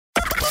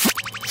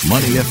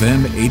Money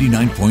FM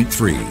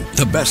 89.3,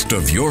 the best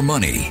of your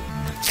money.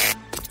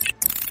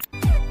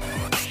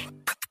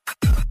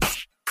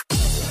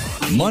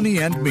 Money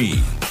and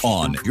Me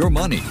on Your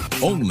Money,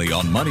 only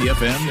on Money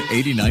FM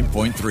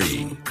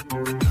 89.3.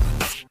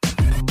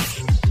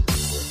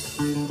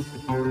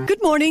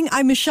 Good morning,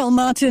 I'm Michelle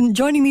Martin.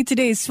 Joining me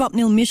today is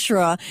Swapnil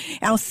Mishra.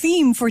 Our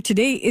theme for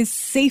today is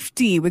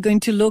safety. We're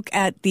going to look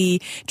at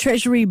the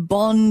Treasury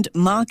bond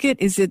market.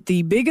 Is it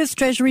the biggest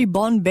Treasury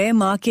bond bear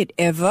market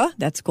ever?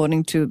 That's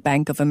according to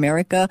Bank of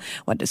America.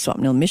 What does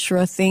Swapnil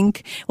Mishra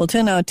think? We'll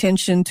turn our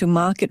attention to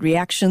market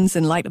reactions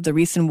in light of the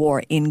recent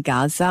war in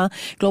Gaza.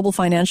 Global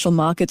financial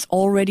markets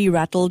already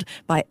rattled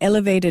by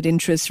elevated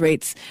interest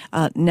rates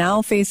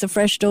now face a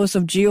fresh dose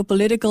of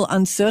geopolitical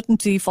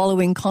uncertainty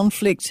following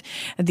conflict,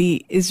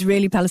 the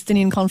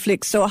Israeli-Palestinian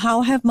conflict. So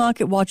how have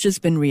market watchers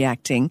been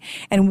reacting,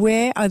 and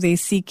where are they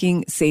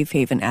seeking safe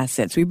haven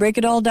assets? We break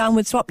it all down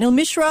with Swapnil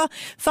Mishra,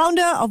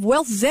 founder of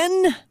Wealth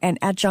Zen and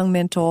adjunct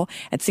mentor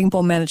at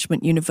Singapore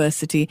Management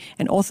University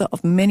and author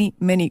of many,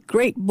 many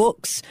great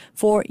books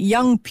for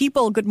young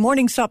people. Good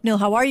morning, Swapnil.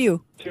 How are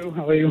you?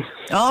 How are you?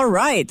 All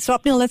right.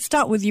 Swapnil, let's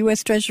start with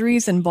U.S.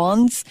 Treasuries and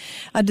bonds.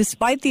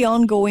 Despite the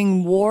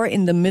ongoing war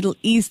in the Middle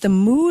East, the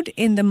mood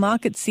in the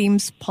market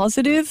seems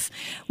positive.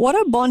 What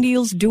are bond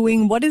yields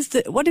doing? What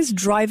is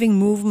driving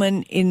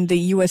movement in the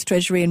U.S.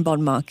 Treasury and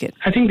bond market?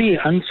 I think the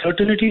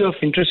uncertainty of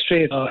interest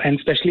rates and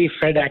especially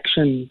Fed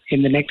action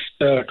in the next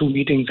two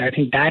meetings, I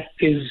think that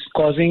is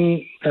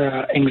causing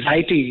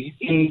anxiety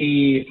in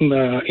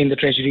the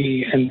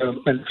Treasury and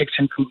the fixed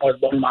income or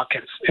bond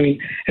markets. I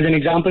mean, as an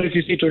example, if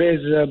you see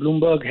today's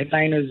Bloomberg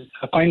headline is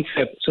a coin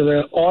flip. So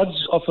the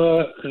odds of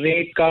a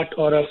rate cut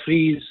or a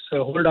freeze,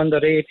 hold on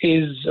the rate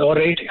or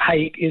rate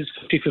hike is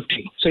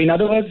 50-50. So in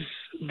other words,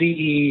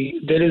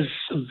 there is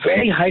a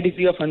very high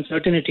degree of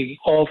uncertainty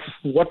of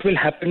what will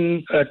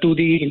happen to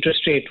the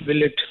interest rate.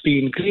 Will it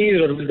be increased,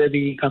 or will there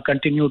be a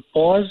continued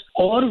pause,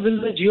 or will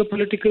the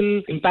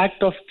geopolitical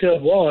impact of the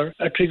war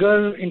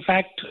trigger, in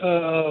fact,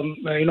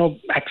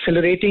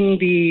 accelerating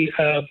the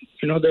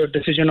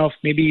decision of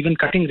maybe even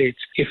cutting rates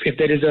if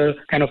there is a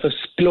kind of a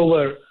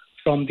spillover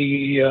from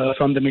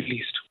the Middle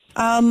East.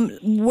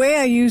 Where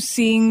are you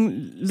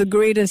seeing the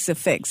greatest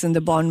effects in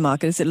the bond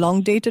market? Is it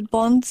long-dated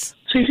bonds?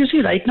 So if you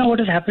see right now what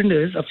has happened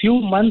is a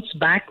few months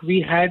back we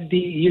had the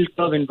yield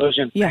curve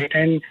inversion, right?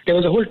 And there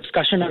was a whole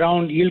discussion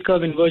around yield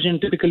curve inversion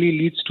typically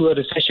leads to a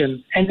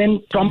recession. And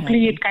then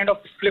promptly it kind of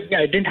flipped.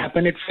 It didn't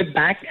happen. It flipped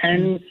back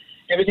and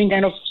everything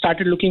kind of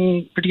started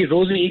looking pretty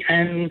rosy,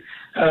 and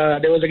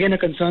there was again a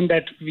concern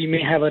that we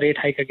may have a rate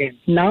hike again.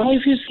 Now,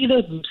 if you see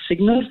the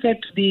signals that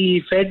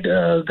the Fed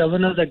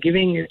governors are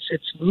giving,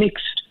 it's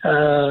mixed.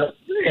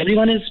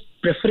 Everyone is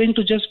preferring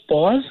to just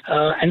pause,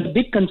 and the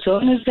big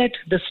concern is that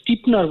the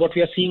steepener, what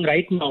we are seeing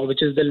right now,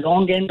 which is the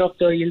long end of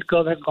the yield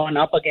curve has gone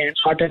up again,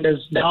 short end is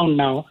down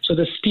now. So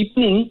the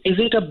steepening, is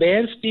it a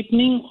bear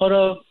steepening or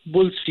a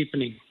bull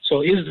steepening?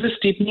 So is this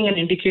steepening an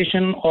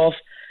indication of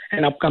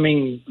an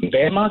upcoming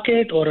bear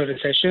market or a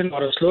recession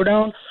or a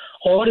slowdown,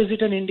 or is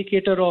it an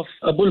indicator of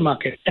a bull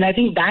market? And I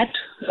think that,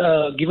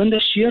 given the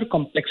sheer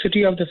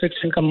complexity of the fixed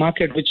income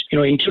market, which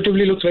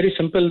intuitively looks very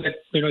simple, that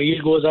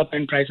yield goes up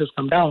and prices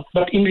come down,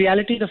 but in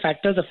reality the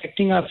factors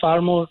affecting are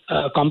far more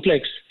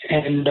complex,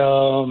 and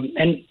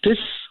this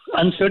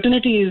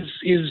uncertainty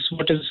is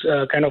what is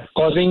kind of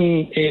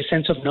causing a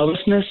sense of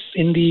nervousness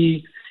in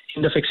the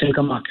fixed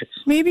income markets.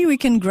 Maybe we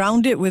can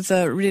ground it with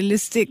a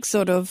realistic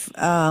sort of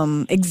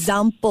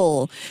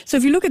example. So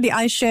if you look at the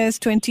iShares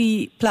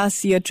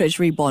 20-plus year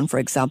Treasury bond, for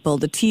example,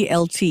 the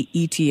TLT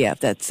ETF,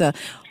 that's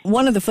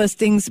one of the first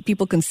things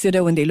people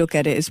consider when they look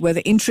at it is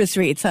whether interest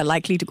rates are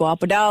likely to go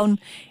up or down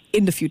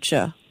in the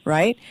future,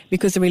 right?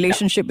 Because the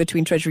relationship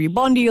between Treasury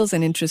bond yields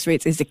and interest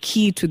rates is the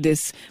key to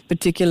this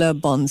particular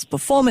bond's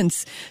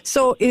performance.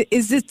 So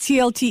is this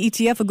TLT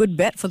ETF a good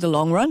bet for the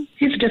long run?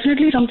 It's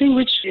definitely something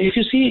which, if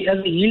you see as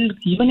a yield,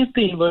 even if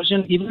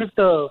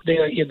the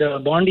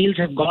the bond yields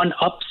have gone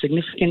up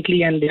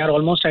significantly and they are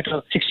almost at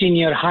a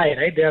 16-year high,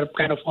 right? They are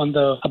kind of on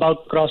the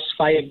about cross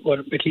 5, or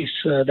at least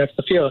that's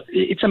the fear.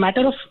 It's a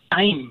matter of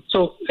time.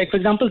 So, like for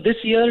example, this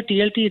year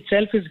TLT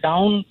itself is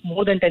down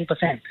more than 10%.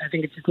 I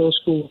think it's close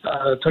to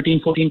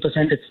 13-14%.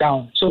 It's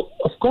down. So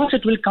of course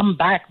it will come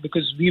back,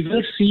 because we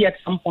will see at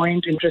some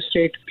point interest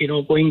rate,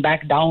 going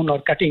back down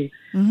or cutting.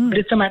 Mm-hmm. But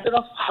it's a matter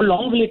of how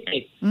long will it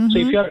take. Mm-hmm. So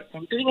if you're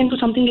entering into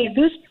something like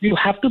this, you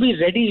have to be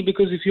ready,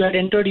 because if you had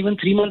entered even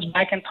 3 months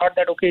back and thought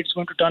that, okay, it's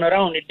going to turn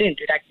around, it didn't.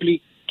 It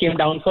actually came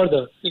down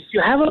further. If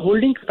you have a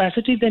holding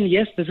capacity, then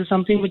yes, this is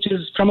something which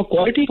is, from a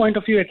quality point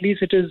of view, at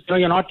least it is,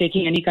 you're not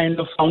taking any kind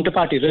of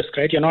counterparty risk,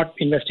 right? You're not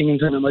investing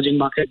in an emerging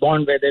market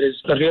bond where there is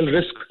a real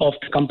risk of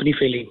the company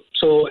failing.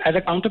 So as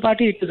a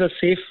counterparty, it is a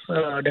safe,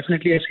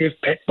 definitely a safe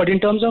bet. But in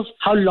terms of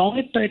how long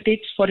it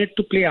takes for it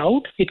to play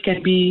out, it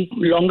can be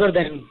longer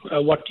than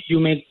what you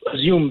may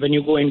assume when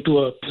you go into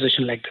a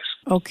position like this.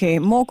 Okay,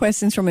 more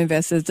questions from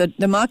investors.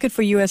 The market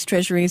for U.S.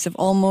 Treasuries have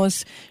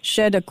almost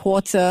shed a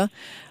quarter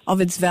of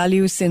its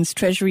value since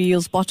Treasury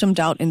yields bottomed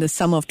out in the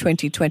summer of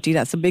 2020.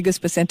 That's the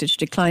biggest percentage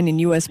decline in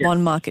U.S.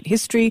 bond market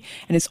history,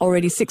 and it's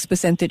already 6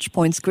 percentage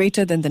points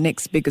greater than the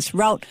next biggest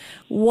rout.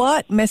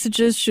 What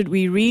messages should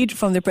we read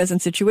from the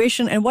present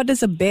situation, and what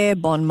does a bear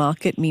bond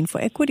market mean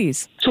for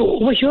equities? So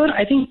over here,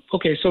 I think,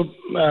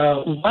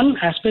 one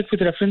aspect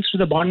with reference to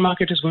the bond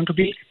market is going to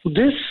be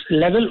this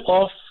level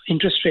of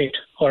interest rate,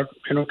 or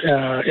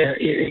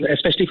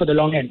especially for the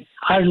long end,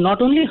 are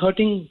not only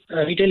hurting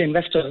retail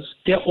investors,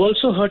 they are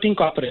also hurting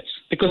corporates,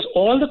 because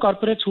all the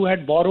corporates who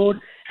had borrowed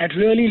at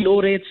really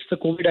low rates the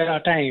COVID era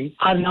time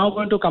are now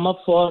going to come up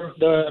for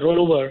the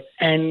rollover,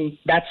 and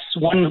that's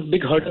one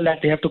big hurdle that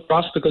they have to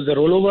cross, because the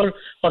rollover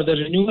or the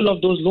renewal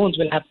of those loans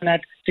will happen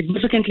at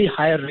significantly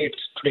higher rates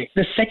today.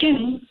 The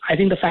second, I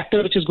think the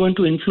factor which is going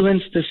to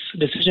influence this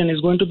decision is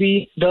going to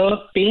be the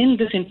pain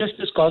this interest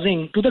is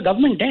causing to the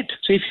government debt.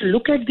 So if you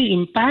look at the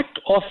impact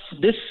of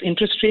this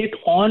interest rate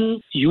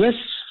on US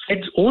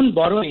Fed's own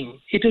borrowing,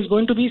 it is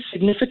going to be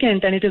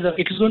significant, and it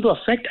is going to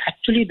affect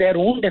actually their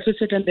own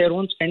deficit and their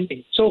own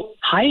spending. So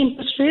high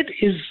interest rate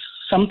is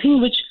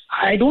something which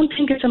I don't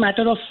think it's a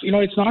matter of,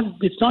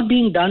 it's not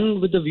being done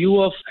with the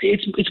view of,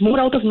 it's more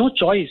out of no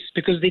choice,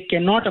 because they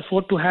cannot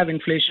afford to have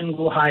inflation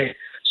go high.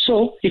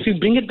 So if you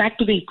bring it back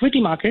to the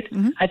equity market,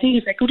 I think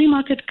if equity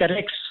market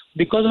corrects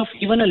because of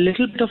even a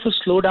little bit of a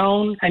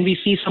slowdown, and we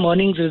see some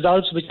earnings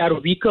results which are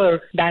weaker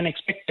than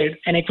expected,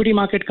 and equity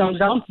market comes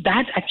down,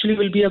 that actually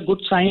will be a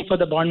good sign for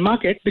the bond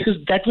market, because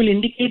that will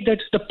indicate that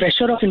the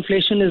pressure of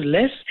inflation is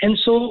less, and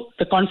so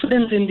the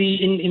confidence in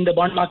the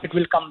bond market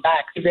will come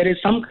back if there is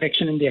some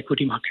correction in the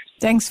equity market.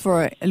 Thanks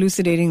for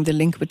elucidating the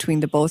link between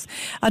the both.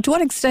 To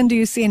what extent do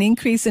you see an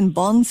increase in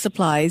bond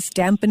supplies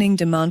dampening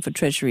demand for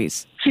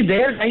treasuries? See,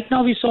 there right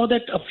now we saw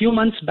that a few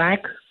months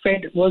back,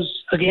 Fed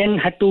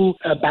had to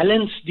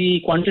balance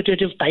the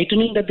quantitative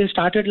tightening that they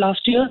started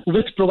last year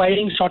with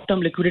providing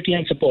short-term liquidity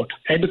and support,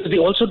 right? Because they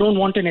also don't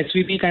want an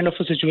SVB kind of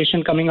a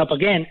situation coming up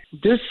again.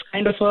 This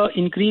kind of a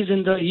increase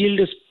in the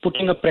yield is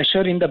putting a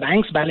pressure in the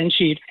bank's balance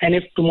sheet, and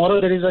if tomorrow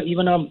there is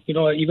even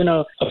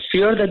a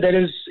fear that there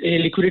is a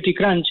liquidity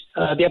crunch,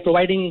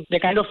 they're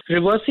kind of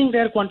reversing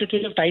their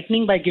quantitative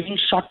tightening by giving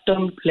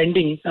short-term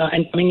lending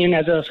and coming in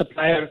as a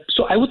supplier.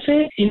 So I would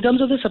say, in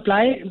terms of the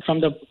supply, from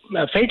the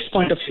Fed's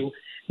point of view,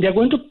 they are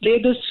going to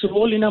play this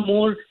role in a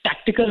more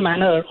tactical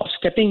manner of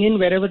stepping in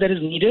wherever there is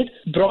needed.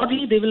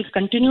 Broadly, they will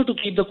continue to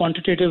keep the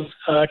quantitative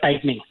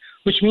tightening,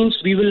 which means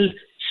we will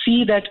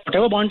see that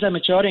whatever bonds are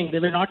maturing, they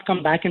will not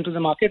come back into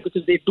the market,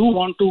 because they do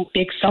want to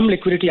take some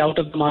liquidity out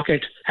of the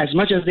market as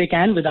much as they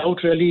can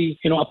without really,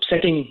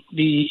 upsetting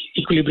the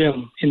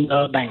equilibrium in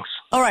the banks.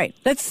 All right,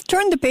 let's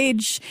turn the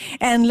page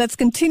and let's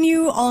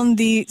continue on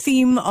the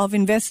theme of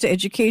investor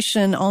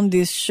education on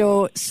this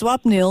show.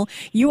 Swapnil,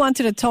 you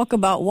wanted to talk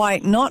about why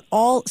not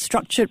all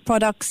structured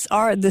products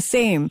are the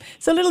same.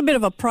 It's a little bit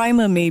of a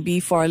primer maybe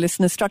for our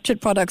listeners.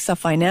 Structured products are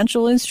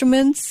financial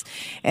instruments,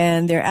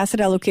 and their asset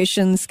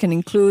allocations can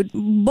include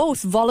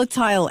both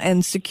volatile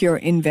and secure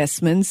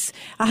investments.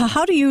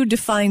 How do you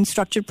define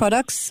structured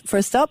products,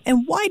 first up,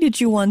 and why did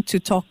you want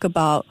to talk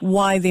about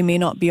why they may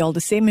not be all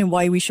the same and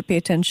why we should pay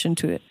attention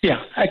to it? Yeah.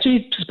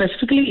 Actually,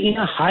 specifically in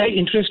a high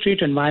interest rate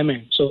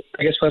environment. So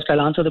I guess first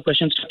I'll answer the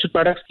question. Structured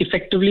products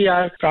effectively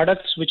are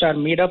products which are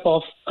made up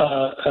of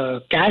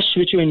cash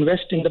which you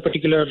invest in the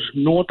particular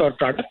note or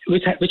product,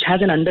 which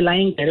has an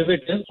underlying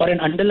derivative or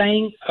an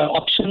underlying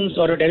options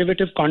or a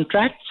derivative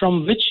contract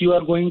from which you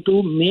are going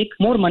to make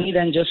more money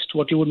than just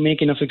what you would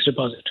make in a fixed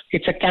deposit.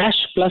 It's a cash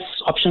plus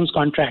options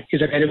contract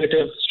is a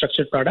derivative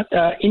structured product.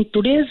 In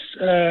today's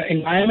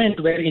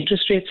environment where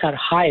interest rates are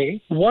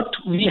high, what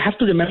we have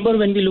to remember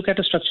when we look at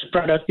a structured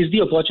product is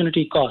the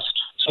opportunity cost.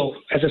 So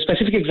as a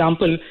specific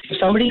example, if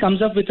somebody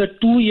comes up with a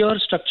 2-year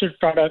structured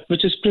product,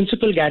 which is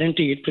principal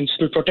guaranteed,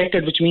 principal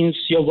protected, which means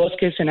your worst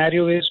case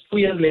scenario is 2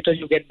 years later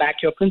you get back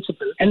your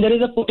principal, and there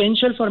is a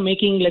potential for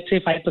making, let's say,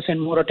 5%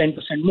 more or 10%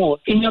 more.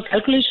 In your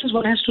calculations,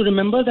 one has to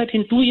remember that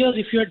in 2 years,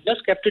 if you had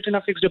just kept it in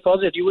a fixed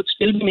deposit, you would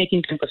still be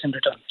making 10%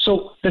 return.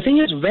 So the thing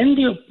is, when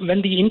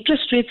the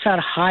interest rates are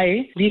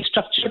high, these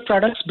structured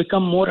products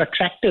become more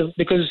attractive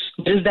because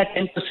there is that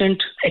 10%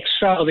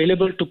 extra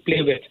available to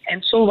play with.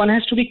 And so one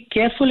has to be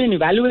careful in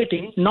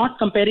evaluating, not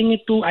comparing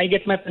it to I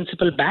get my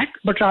principal back,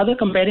 but rather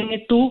comparing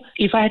it to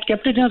if I had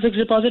kept it in a fixed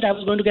deposit, I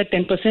was going to get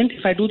 10%.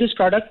 If I do this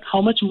product,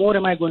 how much more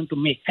am I going to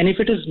make? And if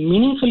it is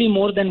meaningfully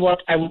more than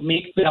what I would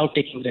make without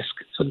taking risk.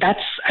 So that's,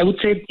 I would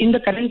say, in the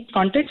current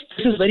context,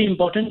 this is very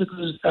important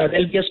because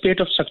there'll be a spate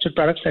of structured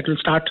products that will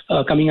start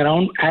coming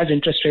around as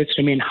interest rates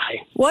remain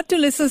high. What do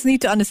listeners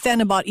need to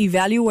understand about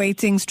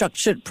evaluating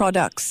structured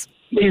products?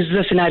 Is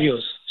the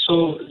scenarios.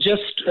 So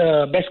just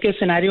best case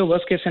scenario,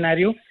 worst case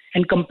scenario,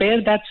 and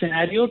compare that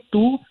scenario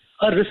to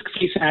a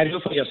risk-free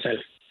scenario for yourself.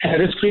 And a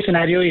risk-free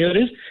scenario here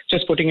is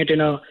just putting it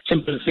in a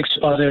simple fixed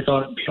deposit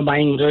or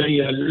buying really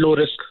a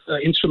low-risk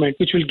instrument,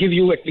 which will give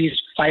you at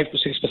least 5 to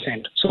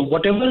 6%. So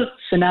whatever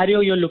scenario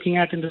you're looking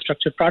at in the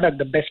structured product,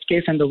 the best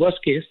case and the worst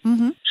case,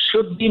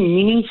 should be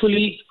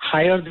meaningfully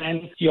higher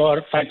than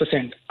your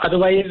 5%.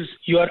 Otherwise,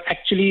 you are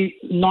actually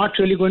not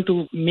really going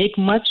to make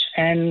much,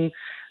 and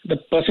the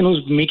person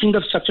who's making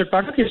the structured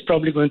product is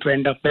probably going to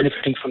end up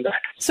benefiting from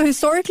that. So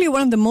historically,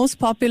 one of the most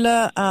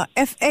popular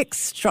FX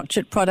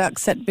structured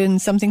products had been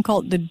something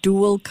called the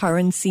dual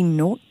currency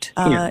note,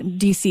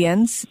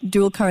 DCNs,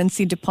 dual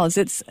currency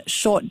deposits,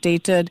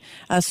 short-dated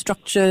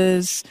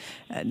structures.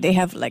 They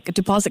have like a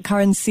deposit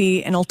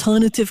currency, an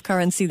alternative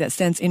currency that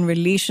stands in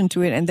relation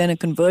to it, and then a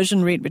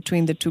conversion rate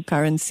between the two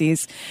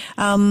currencies.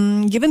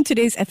 Given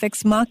today's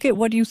FX market,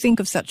 what do you think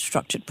of such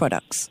structured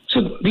products?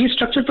 So these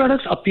structured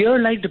products appear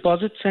like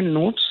deposits and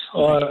notes,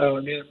 or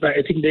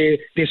I think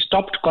they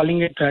stopped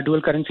calling it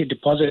dual currency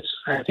deposits.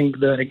 I think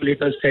the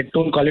regulators said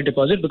don't call it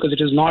deposit because it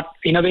is not.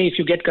 In a way, if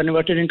you get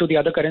converted into the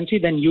other currency,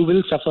 then you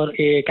will suffer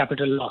a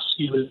capital loss.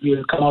 You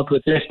will come out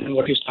with less than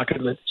what you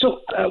started with.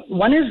 So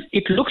one is,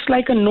 it looks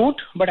like a note,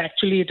 but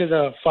actually it is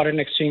a foreign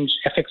exchange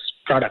FX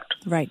product.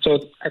 Right. So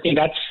I think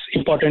that's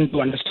important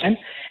to understand.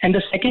 And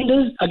the second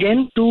is,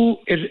 again, to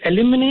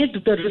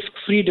eliminate the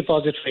risk-free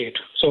deposit rate.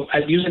 So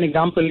I'll use an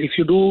example. If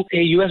you do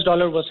a US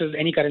dollar versus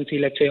any currency,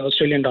 let's say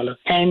Australian dollar,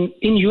 and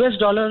in US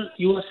dollar,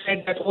 you have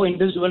said that, in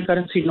this dual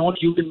currency note,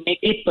 you will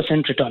make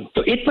 8% return.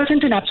 So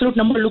 8% in absolute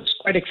number looks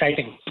quite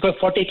exciting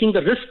for taking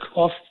the risk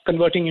of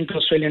converting into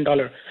Australian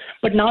dollar.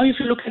 But now if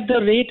you look at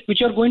the rate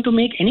which you're going to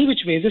make any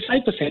which ways is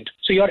 5%.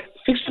 So your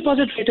fixed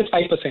deposit rate is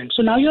 5%.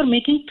 So now you're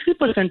making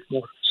 3%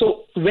 more.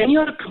 So when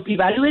you're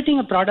evaluating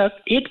a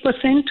product,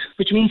 8%,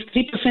 which means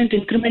 3%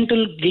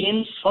 incremental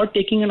gains for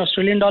taking an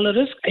Australian dollar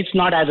risk, it's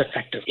not as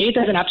attractive. 8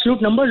 as an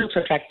absolute number looks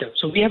attractive.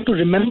 So we have to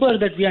remember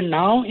that we are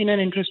now in an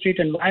interest rate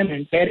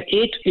environment where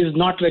 8 is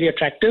not very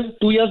attractive.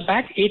 2 years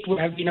back, 8 would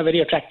have been a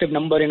very attractive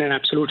number in an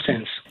absolute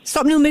sense.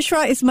 Swapnil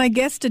Mishra is my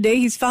guest today.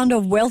 He's founder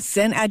of Wealth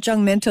Zen,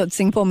 adjunct mentor at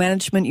Singapore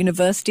Management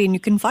University, and you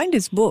can find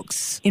his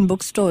books in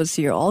bookstores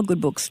here, all good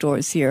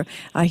bookstores here.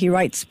 He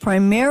writes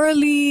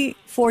primarily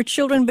for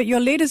children, but your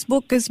latest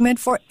book is meant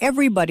for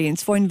everybody.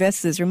 It's for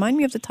investors. Remind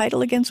me of the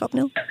title again,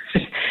 Swapnil.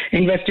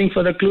 Investing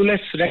for the clueless,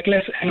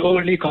 reckless, and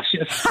overly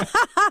cautious.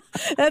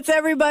 That's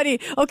everybody.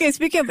 Okay,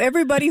 speaking of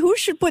everybody, who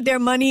should put their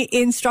money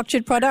in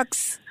structured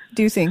products,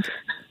 do you think?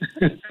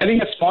 I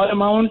think a small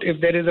amount, if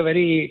there is a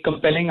very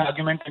compelling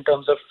argument in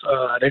terms of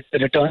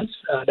returns,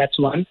 that's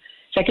one.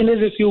 Second is,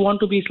 if you want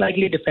to be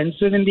slightly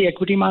defensive in the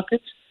equity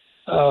markets,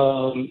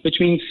 which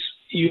means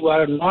you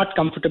are not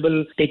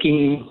comfortable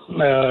taking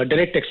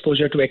direct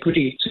exposure to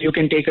equity, so you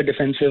can take a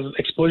defensive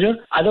exposure.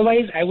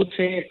 Otherwise, I would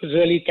say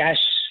really cash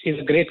is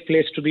a great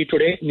place to be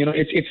today.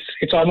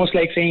 It's almost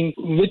like saying,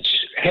 which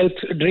health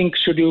drink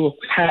should you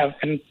have?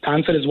 And the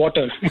answer is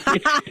water.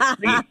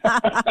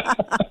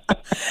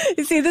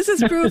 You see, this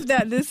is proof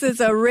that this is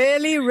a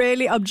really,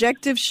 really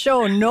objective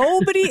show.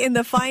 Nobody in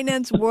the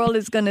finance world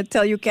is going to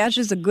tell you cash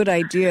is a good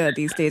idea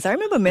these days. I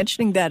remember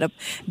mentioning that at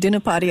a dinner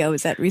party I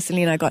was at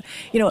recently, and I got,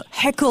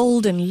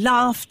 heckled and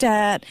laughed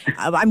at.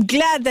 I'm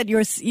glad that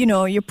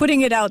you're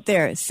putting it out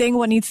there, saying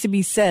what needs to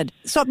be said.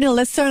 Swapnil,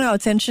 let's turn our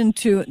attention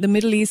to the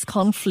Middle East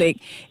conflict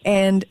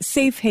and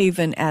safe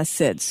haven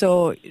assets.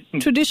 So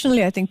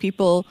traditionally, I think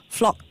people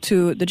flock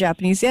to the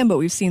Japanese yen, but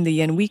we've seen the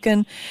yen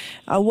weaken.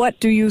 What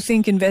do you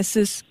think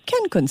investors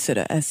can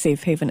consider as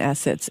safe haven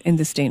assets in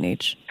this day and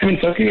age?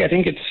 Firstly, I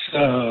think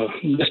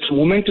it's just a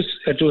moment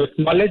to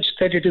acknowledge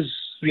that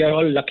we are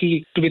all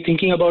lucky to be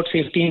thinking about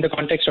safety in the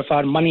context of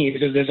our money,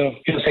 because there's a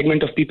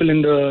segment of people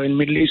in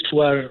Middle East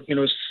who are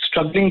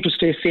struggling to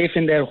stay safe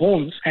in their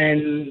homes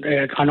and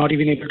are not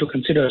even able to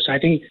consider. So I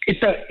think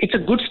it's a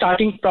good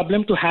starting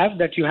problem to have,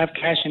 that you have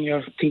cash and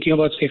you're thinking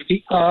about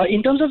safety.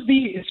 In terms of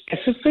the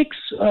specifics,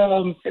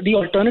 the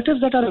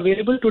alternatives that are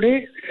available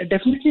today,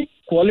 definitely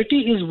quality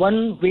is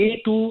one way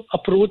to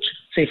approach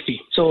safety.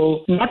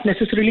 So not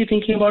necessarily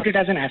thinking about it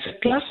as an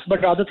asset class,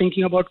 but rather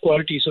thinking about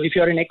quality. So if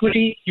you're in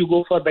equity, you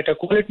go for better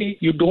quality.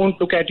 You don't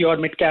look at your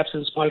mid caps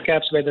and small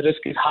caps where the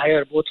risk is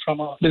higher, both from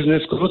a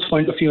business growth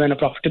point of view and a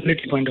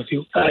profitability point of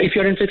view. If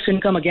you're in fixed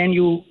income, again,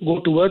 you go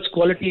towards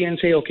quality and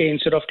say, okay,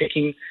 instead of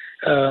taking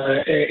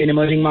an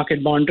emerging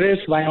market bond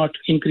risk, why not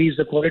increase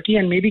the quality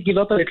and maybe give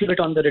up a little bit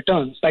on the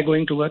returns by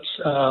going towards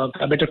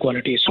a better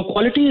quality. So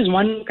quality is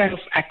one kind of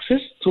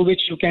axis through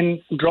which you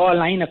can draw a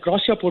line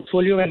across your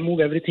portfolio and move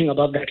everything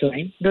above that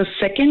line. The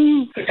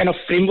second kind of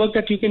framework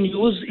that you can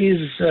use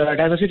is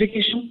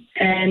diversification.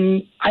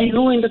 And I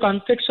know in the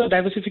context of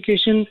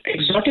diversification,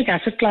 exotic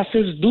asset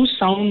classes do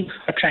sound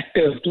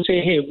attractive to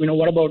say, hey,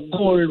 what about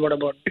gold? What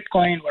about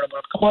Bitcoin? What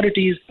about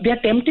commodities? They're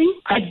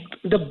tempting.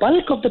 The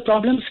bulk of the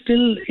problem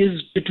still is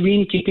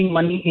between keeping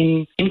money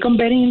in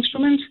income-bearing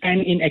instruments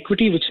and in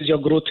equity, which is your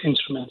growth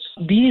instruments.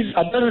 These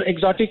other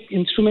exotic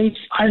instruments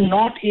are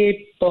not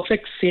a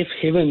perfect safe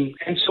haven.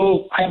 And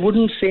so I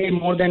wouldn't say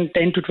more than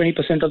 10 to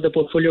 20% of the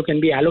portfolio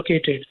can be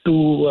allocated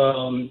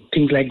to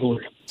things like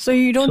gold. So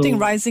you don't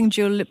think rising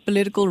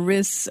geopolitical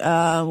risks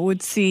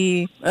would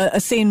see a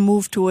sane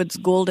move towards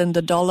gold and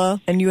the dollar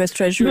and U.S.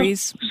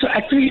 Treasuries? No. So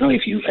actually,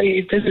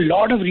 there's a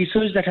lot of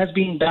research that has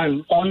been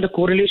done on the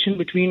correlation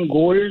between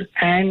gold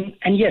and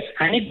yes,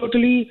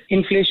 anecdotally,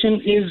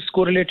 inflation is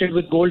correlated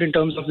with gold in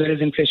terms of there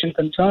is inflation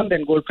concern,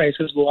 then gold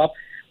prices go up.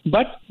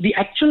 But the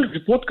actual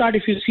report card,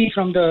 if you see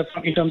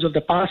in terms of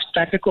the past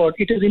track record,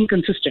 it is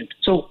inconsistent.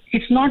 So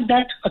it's not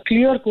that a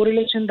clear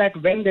correlation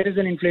that when there is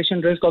an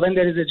inflation risk or when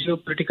there is a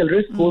geopolitical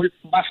risk, gold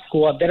must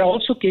go up. There are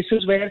also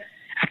cases where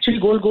actually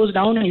gold goes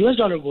down and US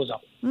dollar goes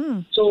up.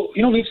 So,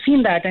 we've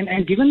seen that.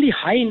 And given the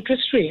high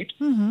interest rate,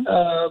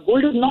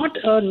 gold is not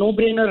a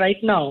no-brainer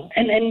right now.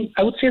 And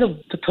I would say the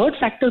third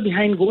factor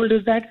behind gold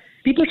is that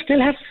people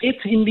still have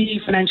faith in the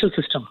financial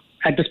system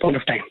at this point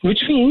of time,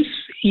 which means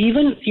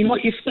even,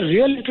 if the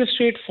real interest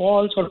rate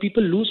falls or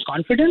people lose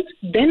confidence,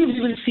 then we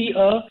will see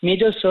a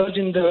major surge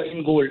in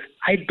gold.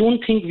 I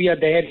don't think we are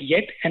there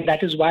yet, and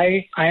that is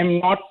why I am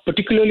not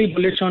particularly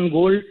bullish on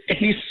gold,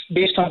 at least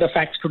based on the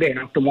facts today.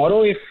 Now,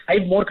 tomorrow, if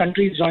 5 more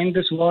countries join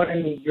this war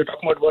and you're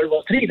talking about World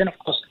War III, then of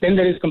course, then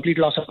there is complete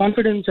loss of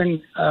confidence and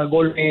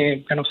gold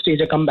may kind of stage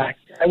a comeback.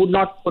 I would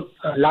not put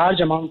a large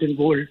amount in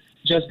gold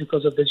just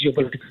because of the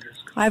geopolitical risk.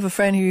 I have a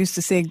friend who used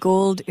to say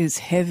gold is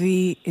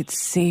heavy, it's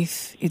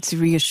safe, it's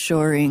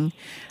reassuring.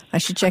 I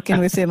should check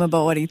in with him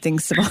about what he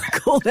thinks about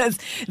gold as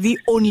the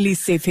only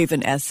safe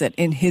haven asset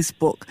in his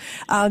book.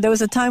 There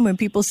was a time when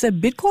people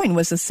said Bitcoin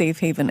was a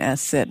safe haven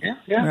asset.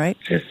 Yeah, right?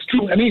 It's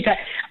true. I mean,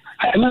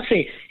 I must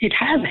say, it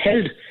has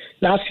held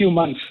last few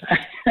months.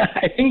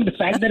 I think the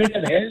fact that it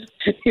has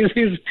held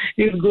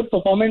is good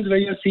performance where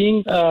you're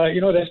seeing,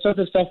 rest of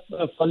the stuff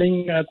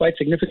falling quite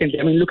significantly.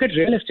 I mean, look at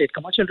real estate,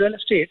 commercial real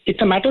estate.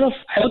 It's a matter of,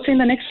 I would say in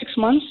the next 6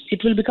 months,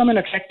 it will become an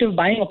attractive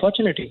buying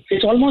opportunity.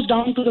 It's almost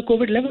down to the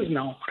COVID levels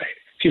now, right?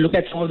 If you look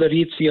at some of the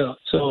REITs here.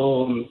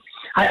 So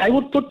I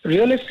would put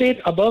real estate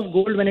above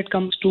gold when it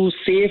comes to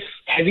safe,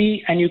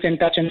 heavy, and you can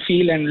touch and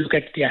feel and look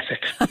at the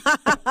asset.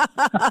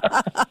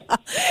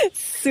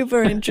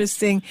 Super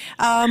interesting.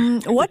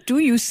 What do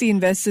you see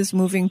investors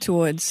moving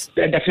towards?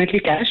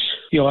 Definitely cash,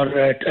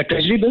 your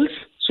treasury bills.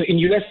 So in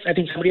US, I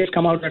think somebody has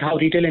come out at how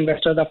retail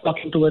investors are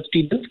flocking towards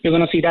T-bills. You're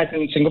going to see that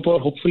in Singapore,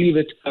 hopefully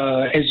with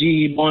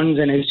SG bonds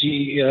and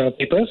SG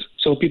papers.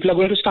 So people are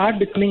going to start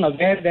becoming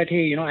aware that,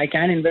 hey, I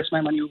can invest my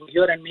money over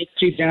here and make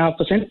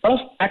 3.5%. A lot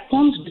of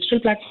platforms,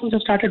 digital platforms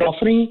have started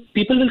offering.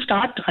 People will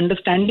start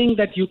understanding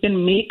that you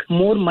can make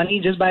more money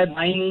just by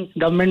buying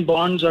government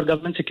bonds or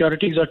government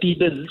securities or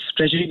T-bills,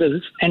 treasury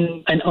bills,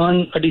 and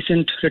earn a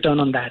decent return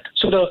on that.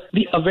 So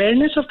the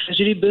awareness of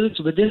treasury bills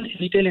within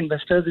retail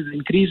investors is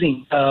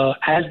increasing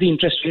as the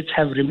interest rates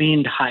have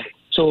remained high.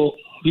 So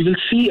we will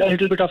see a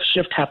little bit of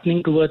shift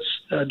happening towards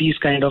these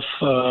kind of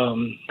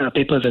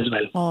papers as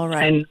well. All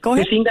right. And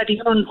we're seeing that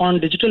even on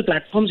digital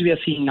platforms we are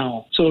seeing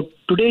now. So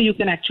today you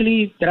can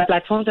there are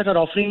platforms that are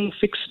offering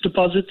fixed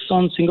deposits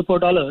on Singapore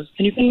dollars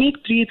and you can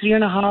make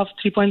 3.5,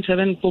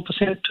 3.7,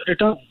 4%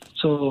 return.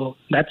 So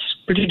that's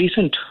pretty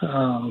decent.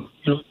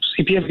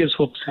 CPF gives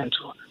 4%.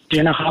 So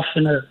 3.5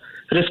 in a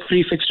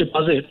risk-free fixed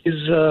deposit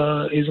is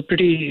a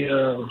pretty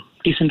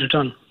decent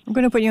return. I'm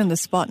going to put you on the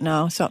spot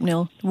now,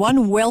 Swapnil.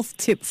 One wealth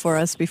tip for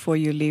us before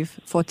you leave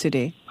for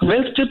today.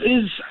 Wealth tip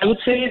is, I would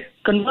say,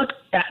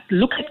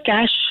 look at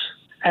cash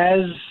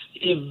as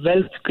a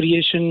wealth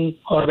creation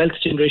or wealth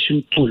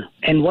generation tool.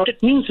 And what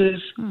it means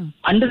is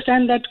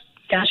understand that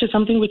cash is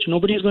something which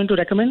nobody is going to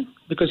recommend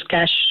because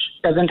cash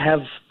doesn't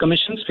have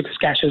commissions because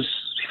cash is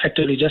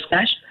effectively just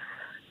cash.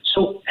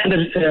 So, and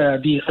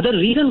the other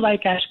reason why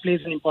cash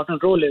plays an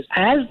important role is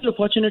as the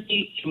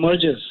opportunity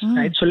emerges,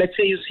 right? So let's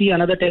say you see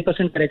another 10%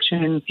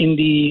 correction in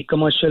the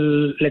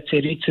commercial, let's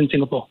say, REITs in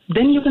Singapore.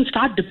 Then you can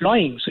start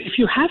deploying. So if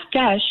you have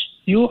cash,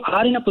 you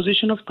are in a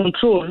position of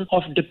control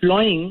of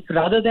deploying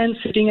rather than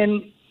sitting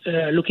and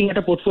looking at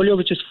a portfolio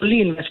which is fully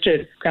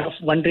invested, kind of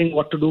wondering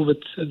what to do with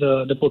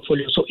the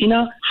portfolio. So in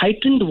a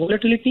heightened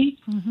volatility,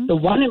 the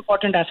one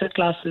important asset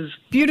class is...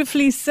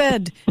 Beautifully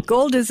said.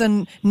 Gold is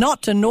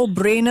not a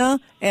no-brainer,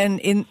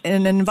 and in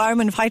an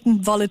environment of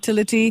heightened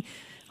volatility,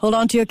 hold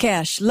on to your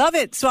cash. Love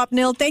it,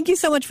 Swapnil. Thank you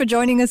so much for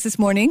joining us this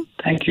morning.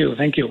 Thank you,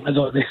 as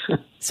always.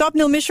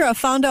 Swapnil Mishra,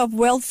 founder of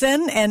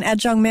WealthZen and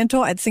adjunct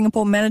mentor at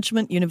Singapore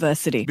Management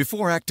University.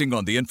 Before acting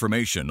on the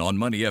information on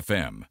Money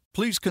FM,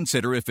 please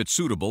consider if it's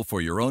suitable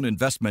for your own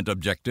investment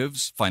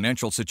objectives,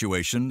 financial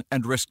situation,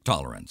 and risk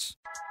tolerance.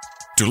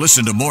 To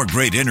listen to more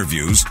great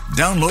interviews,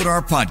 download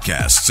our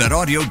podcasts at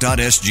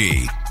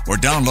audio.sg or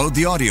download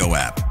the audio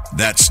app.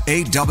 That's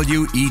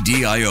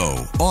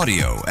AWEDIO,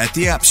 audio at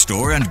the App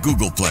Store and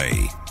Google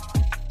Play.